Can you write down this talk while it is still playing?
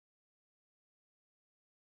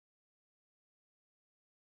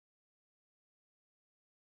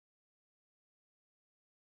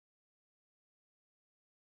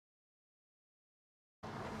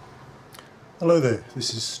Hello there,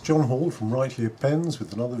 this is John Hall from Right Here Pens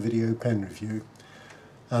with another video pen review.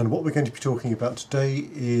 And what we're going to be talking about today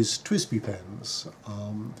is TWSBI pens.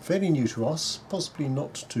 Fairly new to us, possibly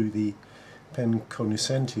not to the pen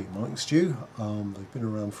cognoscenti amongst you. They've been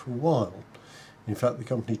around for a while. In fact, the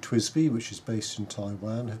company TWSBI, which is based in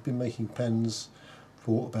Taiwan, have been making pens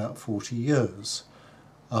for about 40 years.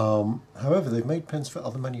 However, they've made pens for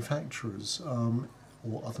other manufacturers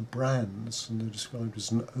or other brands, and they're described as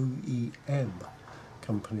an OEM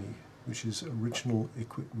company, which is Original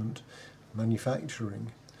Equipment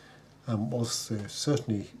Manufacturing. Whilst they're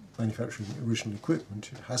certainly manufacturing original equipment,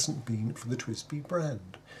 it hasn't been for the TWSBI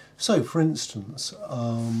brand. So, for instance,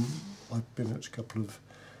 I've been at a couple of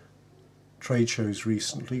trade shows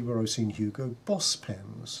recently where I've seen Hugo Boss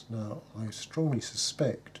pens. Now, I strongly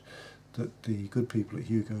suspect that the good people at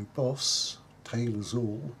Hugo Boss, tailors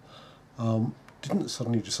all, didn't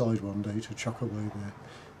suddenly decide one day to chuck away their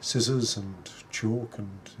scissors and chalk and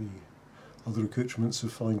the other accoutrements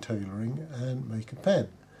of fine tailoring and make a pen.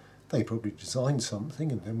 They probably designed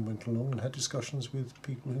something and then went along and had discussions with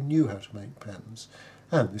people who knew how to make pens,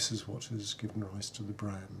 and this is what has given rise to the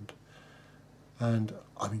brand. And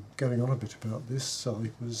I mean, going on a bit about this, I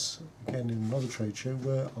was again in another trade show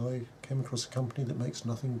where I came across a company that makes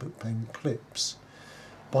nothing but pen clips.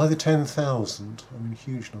 By the 10,000, I mean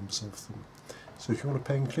huge numbers of them. So if you want a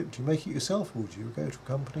pen clip, do you make it yourself, or do you go to a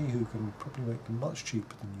company who can probably make them much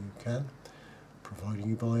cheaper than you can, providing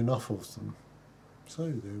you buy enough of them? So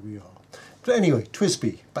there we are. But anyway,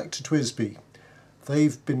 TWSBI, back to TWSBI.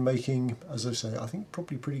 They've been making, as I say, I think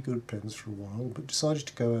probably pretty good pens for a while, but decided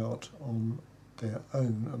to go out on their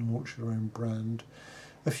own and launch their own brand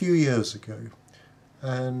a few years ago.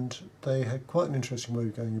 And they had quite an interesting way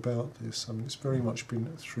of going about this. I mean, it's very much been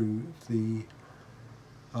through the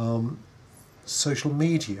social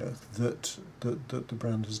media that the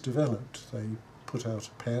brand has developed. They put out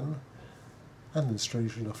a pen and then,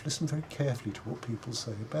 strangely enough, listen very carefully to what people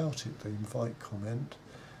say about it. They invite comment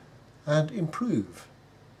and improve.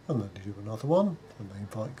 And then they do another one and they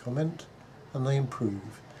invite comment and they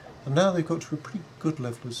improve. And now they've got to a pretty good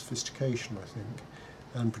level of sophistication, I think,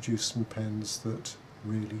 and produce some pens that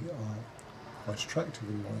really are quite attractive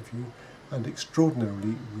in my view and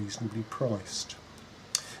extraordinarily reasonably priced.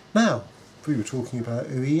 Now, we were talking about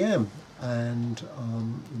OEM, and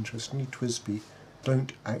interestingly, TWSBI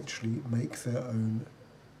don't actually make their own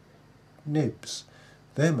nibs.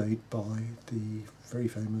 They're made by the very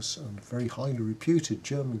famous and very highly reputed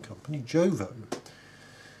German company Jowo.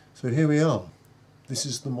 So here we are. This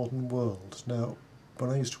is the modern world. Now, when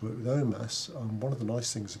I used to work with OMAS, one of the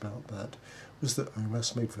nice things about that was that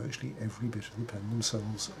OMAS made virtually every bit of the pen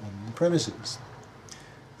themselves on the premises.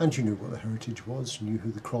 And you knew what the heritage was, you knew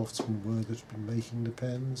who the craftsmen were that had been making the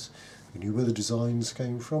pens, you knew where the designs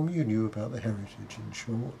came from, you knew about the heritage, in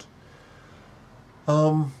short.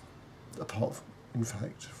 Apart, in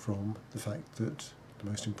fact, from the fact that the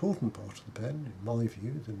most important part of the pen, in my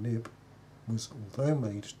view, the nib, was, although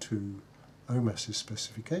made to OMAS's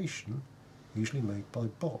specification, usually made by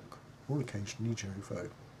Bock, or occasionally Jowo.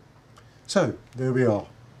 So, there we are.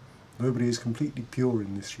 Nobody is completely pure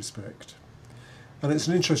in this respect. And it's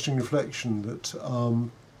an interesting reflection that,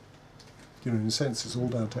 in a sense, it's all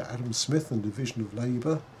down to Adam Smith and division of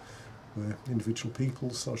labour, where individual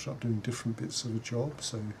people started up doing different bits of a job.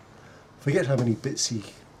 So, forget how many bits he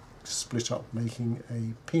split up making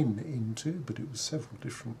a pin into, but it was several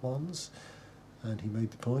different ones. And he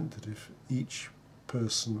made the point that if each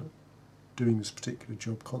person doing this particular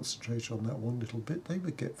job concentrated on that one little bit, they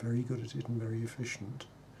would get very good at it and very efficient.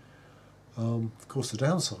 Of course, the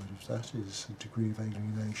downside of that is a degree of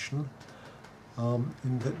alienation,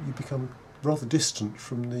 in that you become rather distant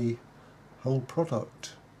from the whole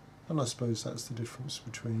product. And I suppose that's the difference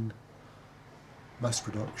between mass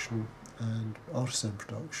production and artisan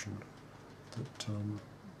production, that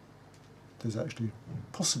there's actually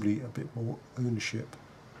possibly a bit more ownership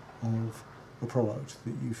of a product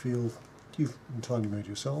that you feel you've entirely made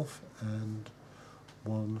yourself, and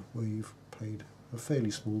one where you've paid a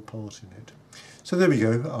fairly small part in it. So there we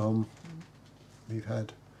go. We've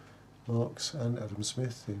had Marx and Adam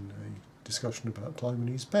Smith in a discussion about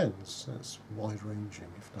Taiwanese pens. That's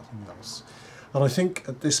wide-ranging, if nothing else. And I think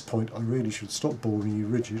at this point I really should stop boring you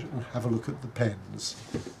rigid and have a look at the pens.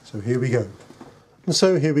 So here we go. And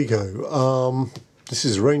so here we go. This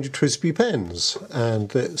is a range of TWSBI pens, and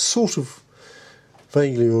they're sort of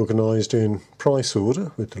vaguely organised in price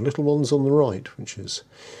order, with the little ones on the right, which is,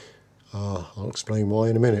 I'll explain why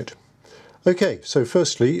in a minute. Okay, so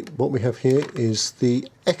firstly, what we have here is the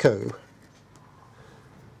Echo.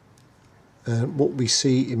 And what we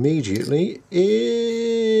see immediately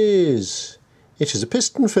is It is a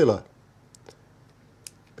piston filler,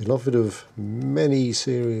 beloved of many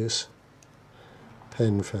serious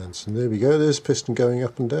pen fans. And there we go, there's piston going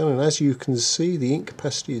up and down, and as you can see the ink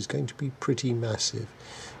capacity is going to be pretty massive.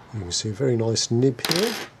 You can see a very nice nib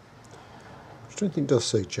here, which I don't think does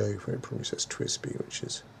say Joe, it probably says TWSBI, which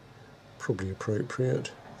is probably appropriate.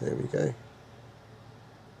 There we go.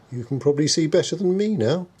 You can probably see better than me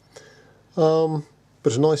now.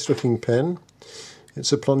 But a nice looking pen.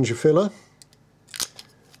 It's a plunger filler,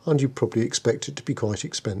 and you probably expect it to be quite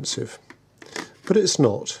expensive. But it's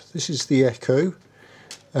not. This is the Echo,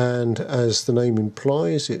 and as the name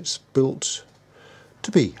implies, it's built to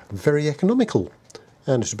be very economical.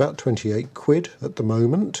 And it's about 28 quid at the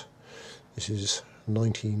moment. This is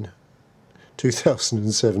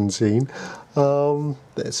 2017.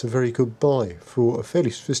 That's a very good buy for a fairly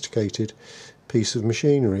sophisticated piece of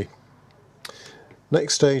machinery.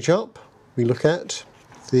 Next stage up, we look at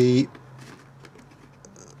the,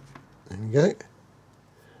 there we go,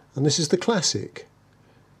 and this is the Classic.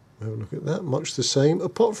 Have a look at that, much the same,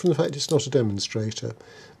 apart from the fact it's not a demonstrator,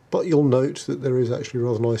 but you'll note that there is actually a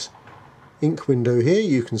rather nice ink window here.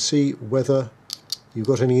 You can see whether you've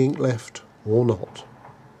got any ink left or not.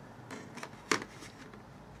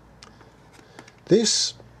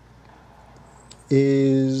 This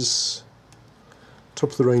is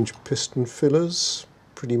top of the range piston fillers,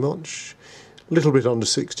 pretty much. A little bit under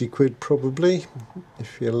 60 quid probably,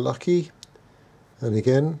 if you're lucky. And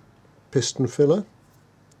again, piston filler.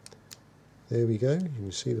 There we go, you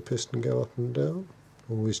can see the piston go up and down.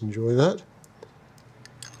 Always enjoy that.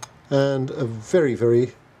 And a very,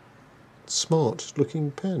 very smart looking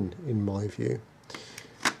pen in my view.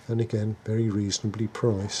 And again, very reasonably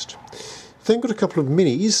priced. Then got a couple of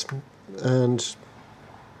minis, and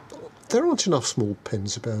there aren't enough small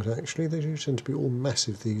pens about actually. They do tend to be all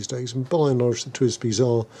massive these days, and by and large the TWSBIs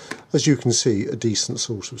are, as you can see, a decent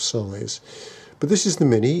sort of size. But this is the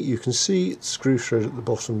mini. You can see the screw thread at the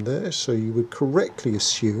bottom there, so you would correctly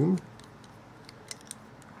assume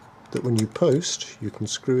that when you post you can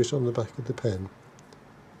screw it on the back of the pen.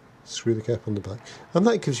 Screw the cap on the back, and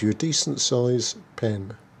that gives you a decent size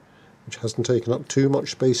pen which hasn't taken up too much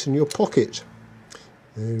space in your pocket.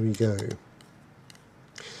 There we go.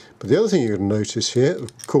 But the other thing you're going to notice here,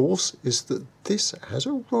 of course, is that this has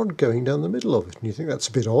a rod going down the middle of it. And you think that's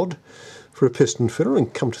a bit odd for a piston filler,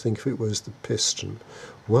 and come to think of it, where's the piston?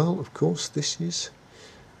 Well, of course, this is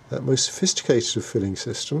that most sophisticated of filling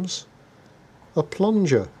systems, a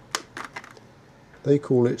plunger. They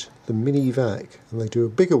call it the Mini Vac, and they do a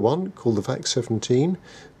bigger one called the Vac 17,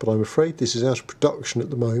 but I'm afraid this is out of production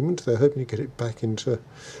at the moment. They're hoping to get it back into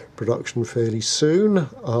production fairly soon.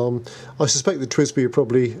 I suspect the TWSBI are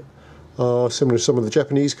probably similar to some of the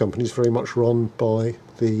Japanese companies, very much run by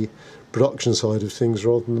the production side of things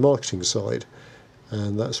rather than the marketing side,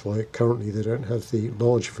 and that's why currently they don't have the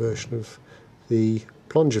large version of the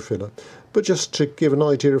plunger filler. But just to give an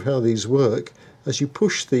idea of how these work, as you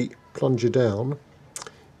push the plunger down,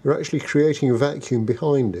 you're actually creating a vacuum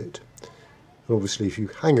behind it. And obviously if you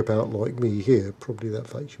hang about like me here, probably that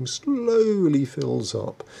vacuum slowly fills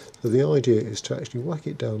up. So the idea is to actually whack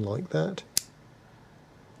it down like that,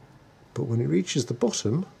 but when it reaches the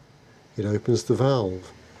bottom it opens the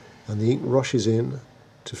valve and the ink rushes in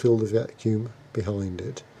to fill the vacuum behind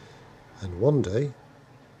it. And one day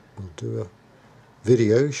we'll do a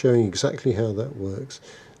video showing exactly how that works.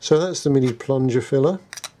 So that's the mini plunger filler.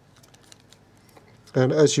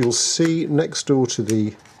 And as you'll see, next door to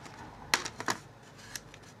the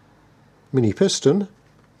mini piston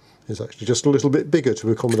is actually just a little bit bigger to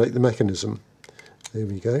accommodate the mechanism. There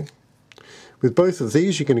we go. With both of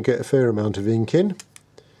these you're going to get a fair amount of ink in,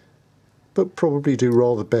 but probably do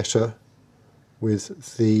rather better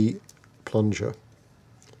with the plunger.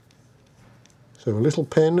 So a little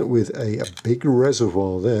pen with a big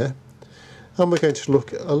reservoir there, and we're going to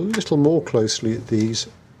look a little more closely at these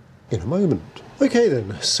in a moment. Okay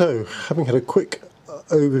then, so having had a quick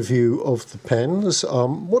overview of the pens,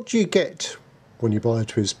 what do you get when you buy a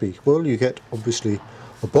TWSBI? Well, you get obviously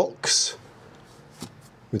a box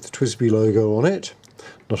with the TWSBI logo on it.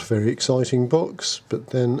 Not a very exciting box, but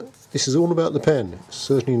then this is all about the pen. It's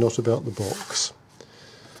certainly not about the box.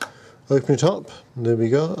 Open it up, and there we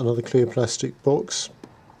go, another clear plastic box.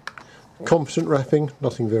 Competent wrapping,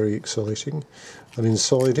 nothing very exciting. And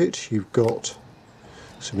inside it you've got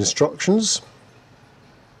some instructions.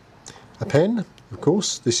 A pen, of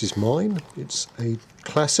course, this is mine. It's a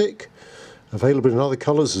Classic, available in other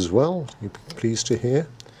colours as well, you'll be pleased to hear.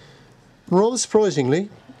 And rather surprisingly,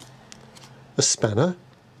 a spanner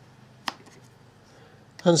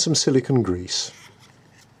and some silicone grease.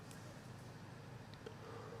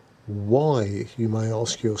 Why, you may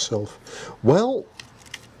ask yourself? Well,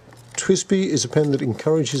 TWSBI is a pen that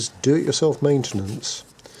encourages do-it-yourself maintenance.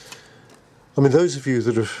 I mean, those of you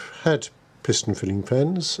that have had piston filling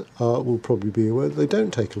pens will probably be aware that they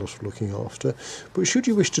don't take a lot of looking after, but should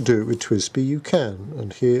you wish to do it with TWSBI, you can.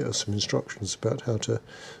 And here are some instructions about how to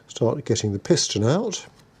start getting the piston out.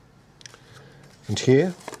 And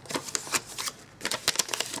here,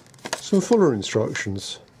 some fuller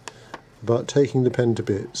instructions about taking the pen to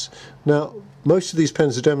bits. Now, most of these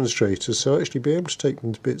pens are demonstrators, so actually being able to take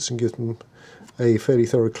them to bits and give them a fairly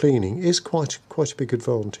thorough cleaning is quite a big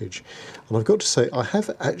advantage. And I've got to say, I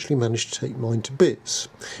have actually managed to take mine to bits,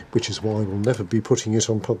 which is why I will never be putting it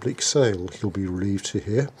on public sale, you'll be relieved to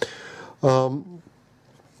hear. And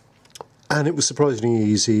it was surprisingly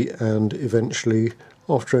easy, and eventually,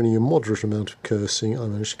 after only a moderate amount of cursing, I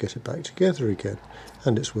managed to get it back together again,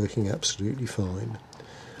 and it's working absolutely fine.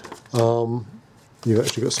 You've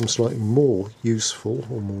actually got some slightly more useful,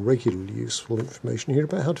 or more regularly useful information here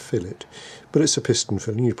about how to fill it. But it's a piston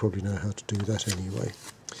filling, you probably know how to do that anyway.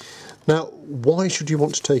 Now, why should you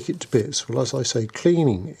want to take it to bits? Well, as I say,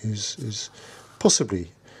 cleaning is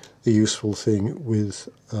possibly a useful thing with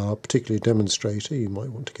particularly a demonstrator. You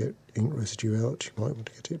might want to get ink residue out, you might want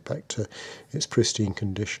to get it back to its pristine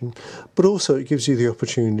condition. But also it gives you the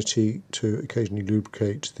opportunity to occasionally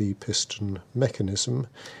lubricate the piston mechanism,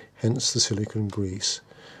 hence the silicone grease.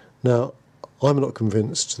 Now, I'm not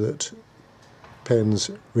convinced that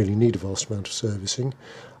pens really need a vast amount of servicing.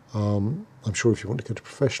 I'm sure if you want to get a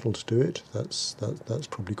professional to do it, that's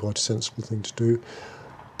probably quite a sensible thing to do.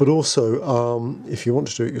 But also, if you want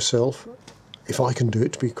to do it yourself, if I can do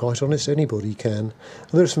it, to be quite honest, anybody can.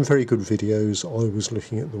 And there are some very good videos. I was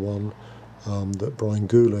looking at the one that Brian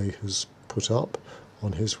Goulet has put up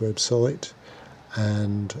on his website,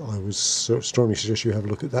 and I would strongly suggest you have a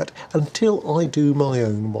look at that until I do my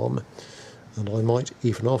own one. And I might,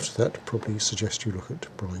 even after that, probably suggest you look at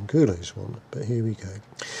Brian Goulet's one. But here we go.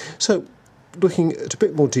 So, looking at a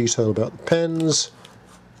bit more detail about the pens,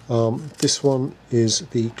 this one is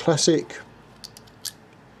the classic.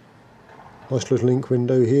 Nice little ink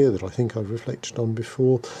window here that I think I've reflected on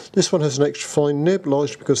before. This one has an extra fine nib,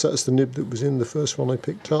 largely because that's the nib that was in the first one I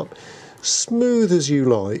picked up. Smooth as you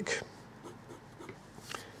like,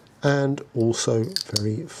 and also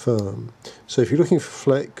very firm. So if you're looking for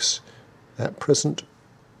flex, at present,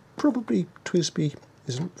 probably TWSBI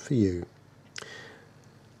isn't for you.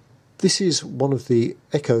 This is one of the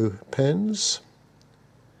Echo pens.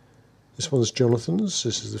 This one's Jonathan's.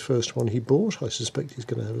 This is the first one he bought. I suspect he's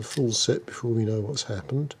going to have a full set before we know what's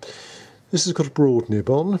happened. This has got a broad nib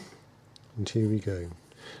on, and here we go.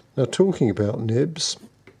 Now, talking about nibs,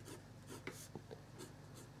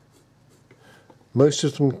 most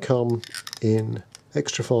of them come in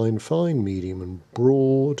extra fine, fine, medium and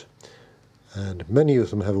broad, and many of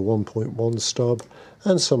them have a 1.1 stub,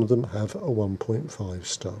 and some of them have a 1.5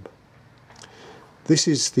 stub. This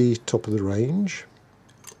is the top of the range.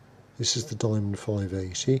 This is the Diamond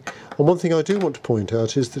 580. And one thing I do want to point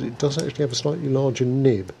out is that it does actually have a slightly larger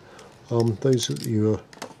nib. Those of you are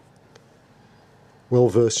well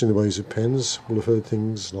versed in the ways of pens will have heard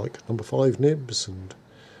things like number 5 nibs and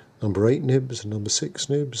number 8 nibs and number 6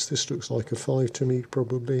 nibs. This looks like a 5 to me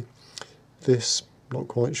probably. This, not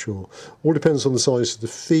quite sure. All depends on the size of the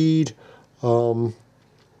feed. A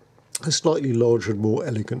slightly larger and more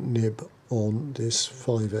elegant nib on this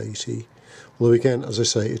 580. Although again, as I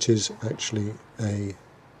say, it is actually an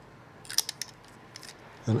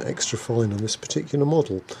extra fine on this particular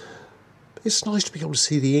model. It's nice to be able to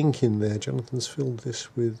see the ink in there. Jonathan's filled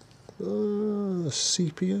this with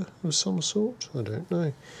sepia of some sort. I don't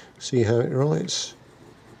know. See how it writes.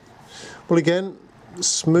 Well, again,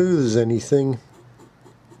 smooth as anything,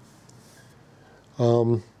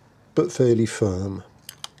 but fairly firm.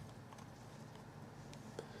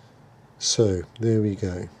 So, there we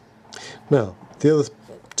go. Now, the other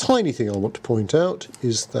tiny thing I want to point out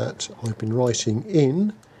is that I've been writing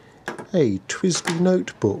in a TWSBI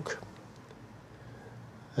notebook.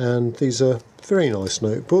 And these are very nice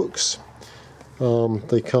notebooks.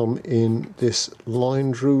 They come in this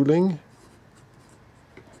lined ruling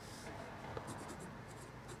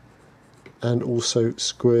and also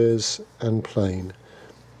squares and plain.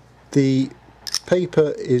 The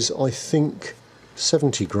paper is, I think,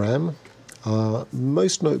 70 gram.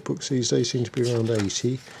 Most notebooks these days seem to be around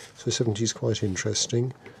 80, so 70 is quite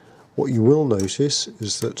interesting. What you will notice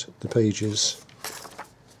is that the pages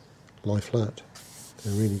lie flat.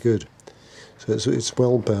 They're really good. So it's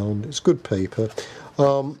well bound, it's good paper.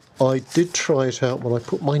 I did try it out when I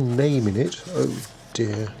put my name in it. Oh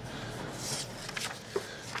dear.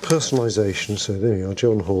 personalisation, so there we are,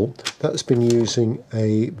 John Hall. That's been using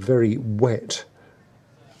a very wet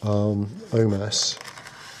OMAS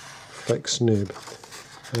flex nib,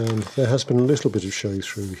 and there has been a little bit of show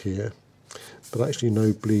through here, but actually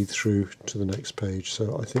no bleed through to the next page,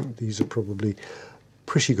 so I think these are probably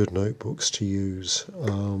pretty good notebooks to use.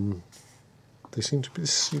 This seems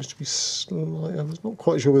to be slight. I'm not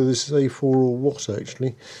quite sure whether this is A4 or what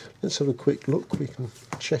actually. Let's have a quick look, we can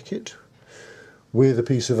check it with a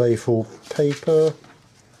piece of A4 paper.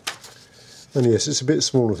 And yes, it's a bit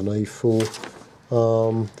smaller than A4.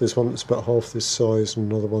 There's one that's about half this size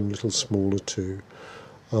and another one a little smaller too.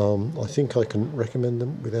 I think I can recommend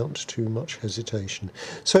them without too much hesitation.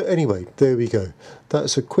 So anyway, there we go.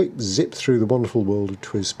 That's a quick zip through the wonderful world of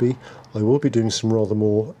TWSBI. I will be doing some rather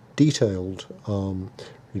more detailed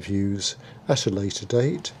reviews at a later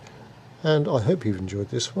date, and I hope you've enjoyed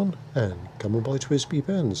this one, and come and buy TWSBI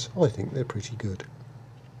pens. I think they're pretty good.